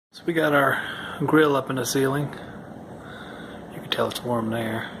So we got our grill up in the ceiling. You can tell it's warm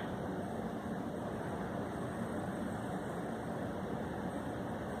there.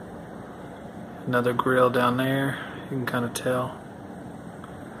 Another grill down there. You can kind of tell.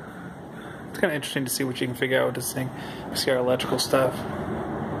 It's kind of interesting to see what you can figure out with this thing. You see our electrical stuff.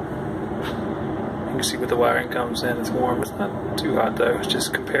 You can see where the wiring comes in. It's warm. It's not too hot though. It's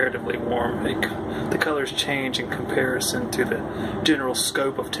just comparatively warm. The colors change in comparison to the general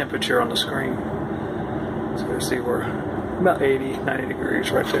scope of temperature on the screen. So you see we're about 80, 90 degrees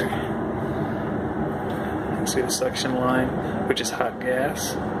right there. You can see the suction line, which is hot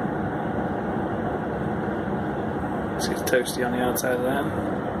gas. See it's toasty on the outside of that.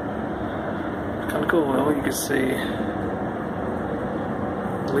 Kind of cool. Well, you can see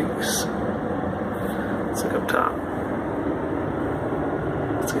leaks. Let's look up top.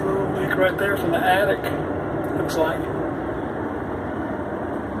 See a little leak right there from the attic. Looks like.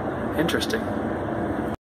 Interesting.